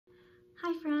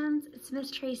Hi friends, it's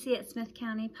Miss Tracey at Smith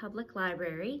County Public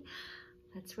Library.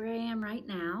 That's where I am right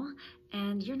now,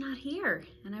 and you're not here,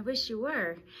 and I wish you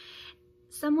were.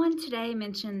 Someone today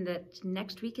mentioned that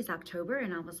next week is October,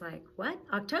 and I was like, what?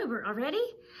 October already?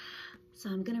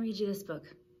 So I'm gonna read you this book.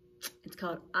 It's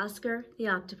called Oscar the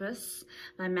Octopus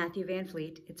by Matthew Van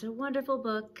Fleet. It's a wonderful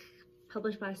book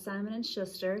published by Simon &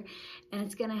 Schuster, and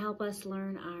it's gonna help us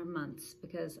learn our months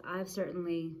because I've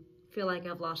certainly feel like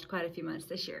I've lost quite a few months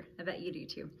this year. I bet you do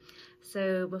too.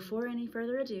 So before any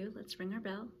further ado, let's ring our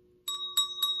bell.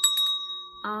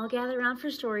 All gather around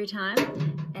for story time,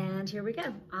 and here we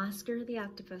go. Oscar the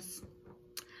Octopus.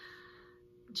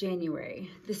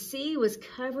 January. The sea was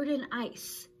covered in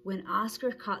ice when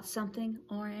Oscar caught something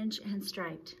orange and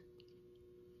striped.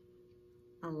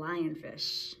 A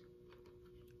lionfish.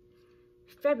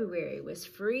 February was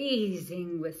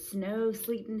freezing with snow,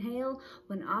 sleet, and hail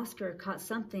when Oscar caught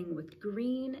something with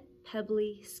green,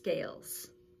 pebbly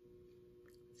scales.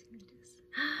 Let's see what it is.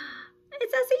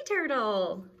 It's a sea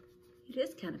turtle. It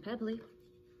is kind of pebbly.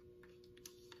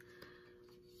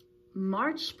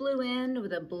 March blew in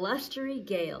with a blustery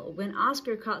gale when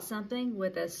Oscar caught something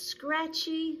with a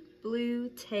scratchy blue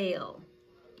tail.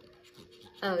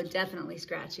 Oh, definitely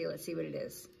scratchy. Let's see what it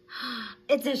is.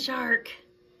 It's a shark.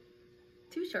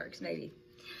 Two sharks, maybe.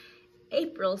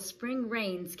 April spring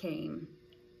rains came.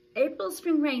 April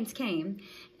spring rains came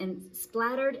and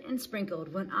splattered and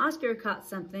sprinkled when Oscar caught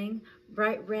something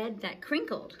bright red that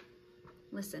crinkled.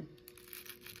 Listen.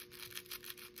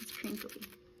 It's crinkly.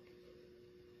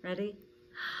 Ready?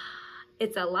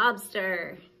 It's a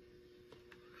lobster.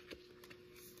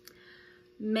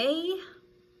 May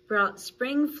brought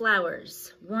spring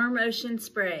flowers, warm ocean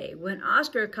spray when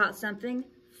Oscar caught something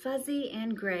fuzzy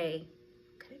and gray.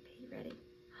 Ready?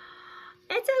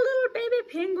 It's a little baby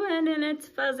penguin and it's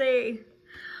fuzzy.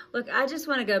 Look, I just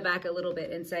want to go back a little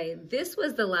bit and say this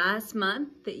was the last month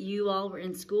that you all were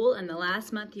in school and the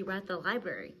last month you were at the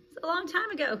library. It's a long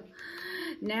time ago.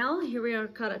 Now, here we are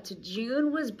caught up to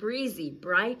June was breezy,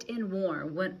 bright and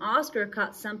warm when Oscar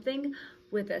caught something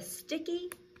with a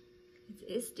sticky, it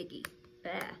is sticky,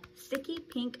 sticky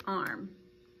pink arm.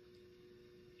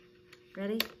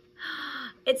 Ready?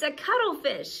 It's a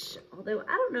cuttlefish, although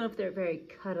I don't know if they're very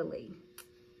cuddly.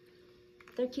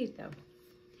 They're cute though.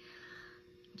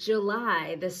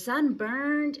 July, the sun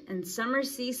burned and summer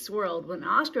sea swirled when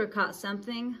Oscar caught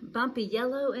something bumpy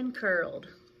yellow and curled.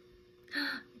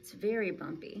 It's very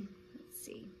bumpy. Let's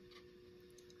see.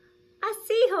 A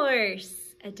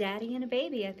seahorse, a daddy and a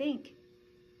baby, I think.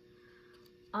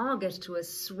 August was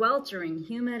sweltering,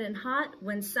 humid and hot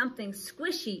when something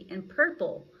squishy and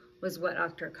purple was what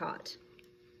Oscar caught.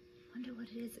 Wonder what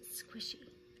it is. It's squishy.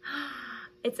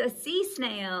 It's a sea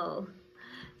snail.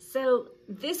 So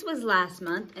this was last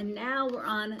month, and now we're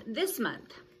on this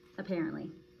month, apparently.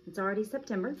 It's already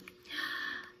September.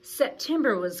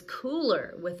 September was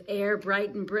cooler with air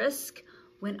bright and brisk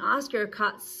when Oscar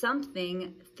caught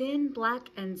something thin, black,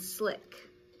 and slick.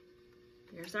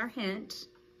 Here's our hint.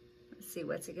 Let's see,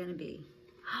 what's it gonna be?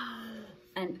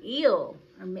 An eel,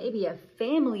 or maybe a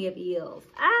family of eels.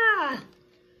 Ah!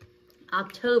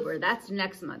 October, that's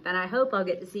next month, and I hope I'll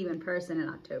get to see you in person in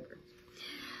October.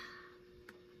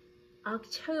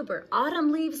 October,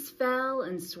 autumn leaves fell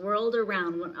and swirled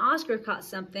around when Oscar caught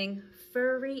something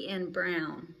furry and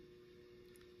brown.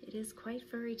 It is quite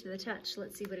furry to the touch.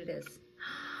 Let's see what it is.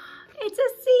 It's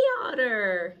a sea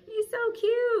otter. He's so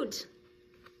cute.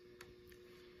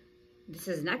 This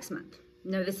is next month.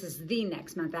 No, this is the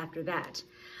next month after that.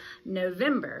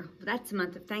 November, that's the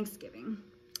month of Thanksgiving,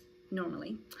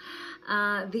 normally.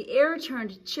 November, the air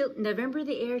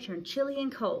turned chilly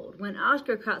and cold when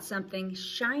Oscar caught something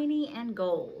shiny and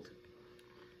gold.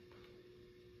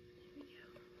 There we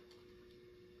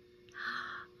go.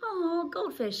 Oh,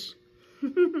 goldfish.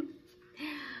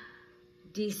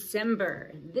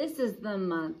 December, this is the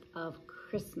month of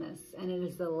Christmas, and it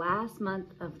is the last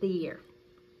month of the year.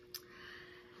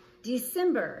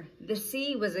 December, the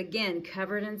sea was again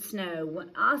covered in snow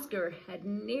when Oscar had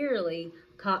nearly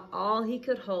caught all he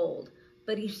could hold,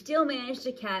 but he still managed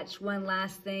to catch one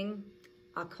last thing,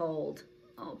 a cold.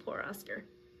 Oh, poor Oscar.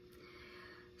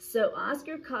 So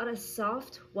Oscar caught a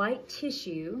soft white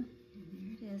tissue,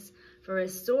 and there it is, for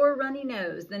his sore runny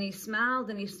nose. Then he smiled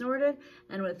and he snorted,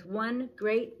 and with one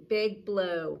great big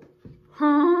blow,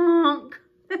 honk!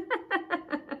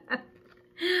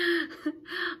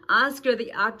 Oscar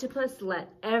the Octopus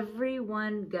let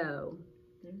everyone go.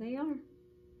 There they are.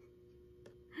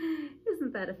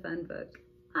 Isn't that a fun book?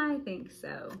 I think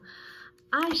so.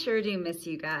 I sure do miss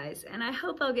you guys, and I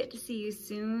hope I'll get to see you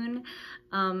soon.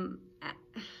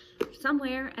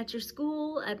 somewhere at your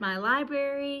school, at my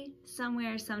library,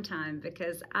 somewhere, sometime,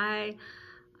 because I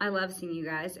love seeing you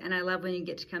guys, and I love when you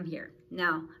get to come here.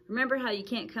 Now, remember how you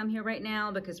can't come here right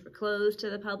now because we're closed to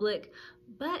the public,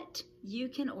 but you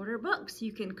can order books.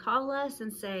 You can call us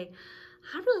and say,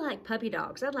 I really like puppy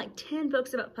dogs. I'd like 10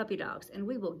 books about puppy dogs, and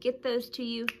we will get those to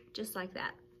you just like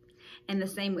that. And the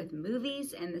same with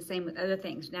movies, and the same with other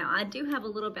things. Now, I do have a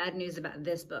little bad news about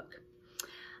this book.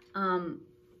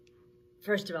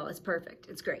 First of all, it's perfect.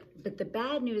 It's great. But the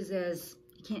bad news is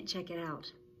you can't check it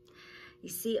out. You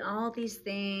see all these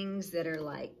things that are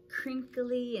like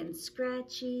crinkly and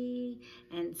scratchy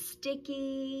and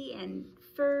sticky and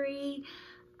furry.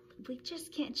 We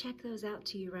just can't check those out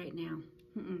to you right now.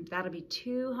 That'll be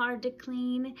too hard to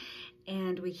clean,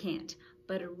 and we can't.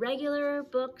 But regular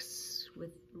books with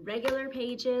regular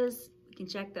pages, we can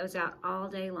check those out all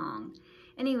day long.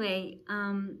 Anyway,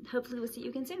 hopefully we'll see you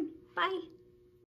again soon. Bye.